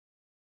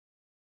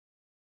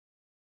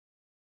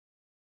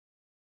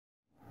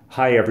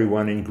Hi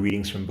everyone, and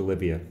greetings from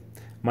Bolivia.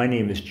 My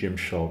name is Jim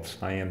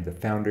Shultz. I am the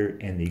founder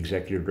and the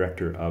executive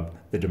director of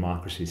the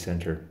Democracy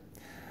Center.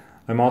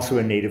 I'm also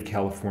a native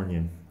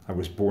Californian. I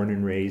was born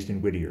and raised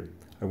in Whittier.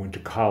 I went to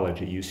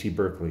college at UC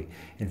Berkeley,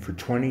 and for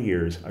 20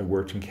 years I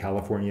worked in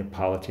California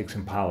politics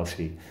and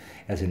policy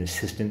as an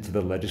assistant to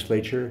the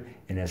legislature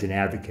and as an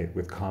advocate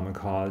with Common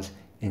Cause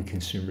and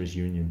Consumers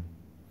Union.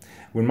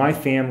 When my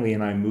family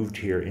and I moved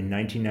here in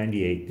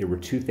 1998, there were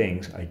two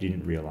things I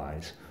didn't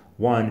realize.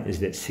 One is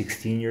that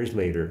 16 years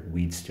later,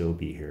 we'd still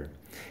be here.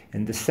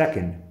 And the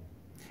second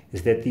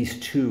is that these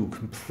two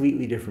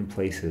completely different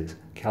places,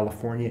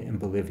 California and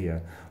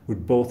Bolivia,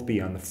 would both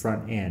be on the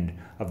front end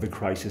of the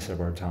crisis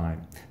of our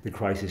time, the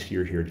crisis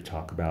you're here to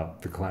talk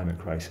about, the climate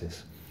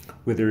crisis.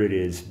 Whether it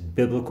is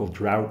biblical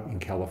drought in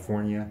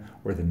California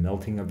or the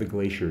melting of the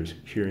glaciers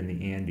here in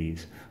the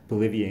Andes,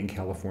 Bolivia and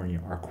California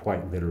are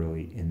quite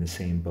literally in the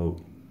same boat.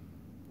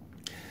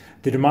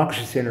 The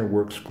Democracy Center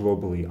works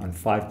globally on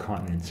 5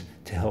 continents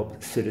to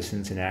help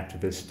citizens and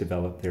activists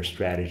develop their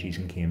strategies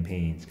and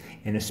campaigns,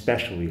 and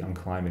especially on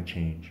climate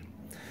change.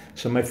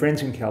 So my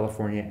friends in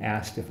California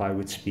asked if I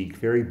would speak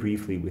very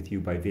briefly with you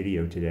by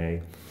video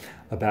today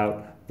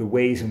about the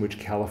ways in which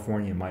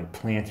California might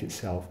plant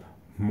itself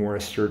more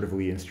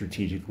assertively and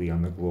strategically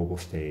on the global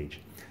stage.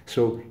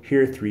 So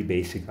here are 3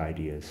 basic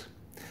ideas.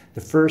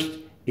 The first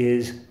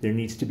is there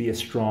needs to be a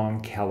strong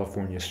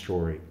California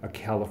story, a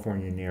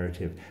California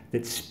narrative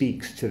that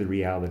speaks to the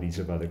realities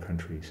of other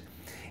countries.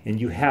 And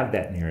you have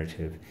that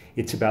narrative.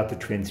 It's about the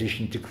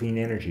transition to clean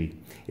energy.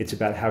 It's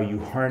about how you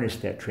harness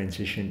that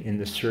transition in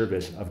the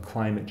service of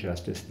climate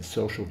justice, the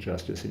social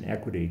justice, and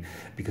equity,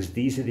 because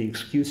these are the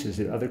excuses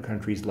that other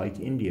countries like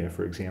India,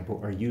 for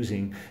example, are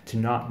using to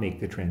not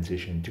make the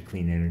transition to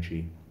clean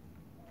energy.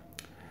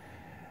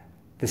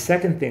 The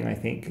second thing, I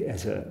think,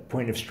 as a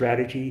point of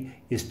strategy,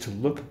 is to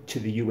look to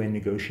the UN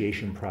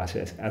negotiation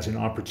process as an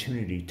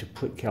opportunity to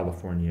put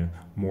California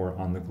more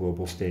on the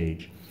global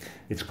stage.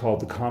 It's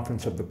called the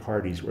Conference of the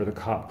Parties, or the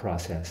COP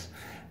process.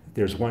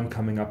 There's one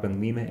coming up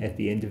in Lima at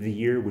the end of the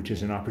year, which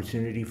is an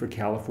opportunity for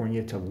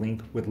California to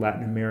link with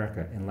Latin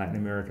America and Latin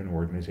American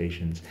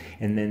organizations.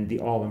 And then the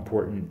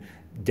all-important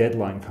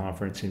deadline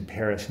conference in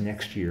Paris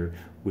next year,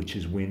 which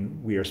is when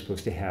we are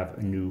supposed to have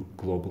a new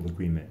global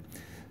agreement.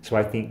 So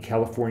I think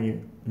California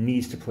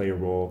needs to play a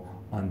role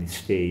on the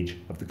stage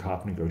of the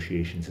COP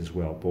negotiations as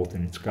well, both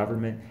in its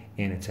government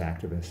and its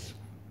activists.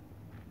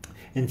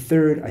 And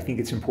third, I think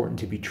it's important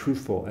to be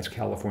truthful as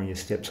California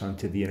steps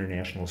onto the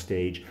international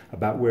stage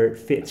about where it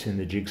fits in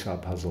the jigsaw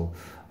puzzle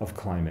of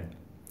climate.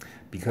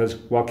 Because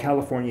while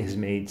California has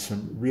made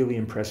some really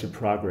impressive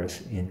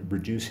progress in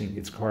reducing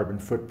its carbon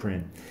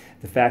footprint,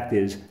 the fact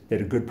is that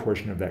a good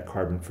portion of that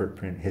carbon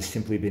footprint has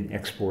simply been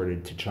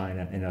exported to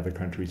China and other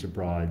countries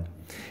abroad.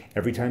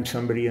 Every time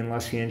somebody in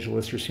Los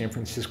Angeles or San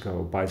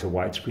Francisco buys a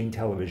widescreen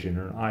television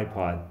or an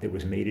iPod that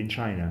was made in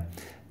China,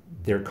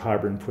 their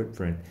carbon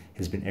footprint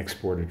has been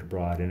exported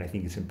abroad. And I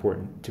think it's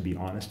important to be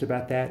honest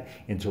about that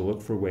and to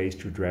look for ways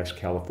to address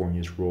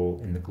California's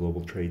role in the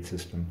global trade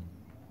system.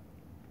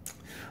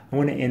 I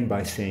want to end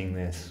by saying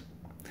this.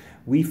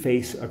 We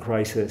face a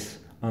crisis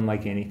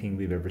unlike anything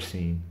we've ever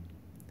seen.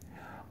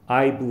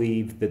 I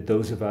believe that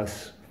those of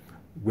us,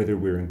 whether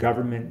we're in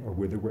government or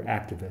whether we're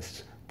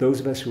activists, those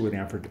of us who would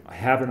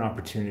have an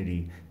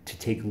opportunity to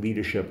take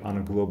leadership on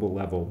a global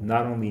level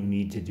not only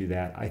need to do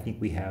that, I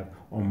think we have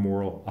a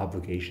moral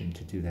obligation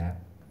to do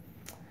that.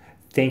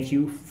 Thank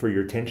you for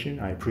your attention.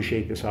 I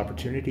appreciate this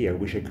opportunity. I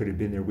wish I could have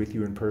been there with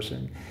you in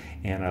person,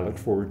 and I look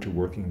forward to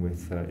working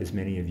with as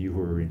many of you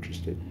who are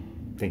interested.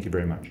 Thank you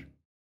very much.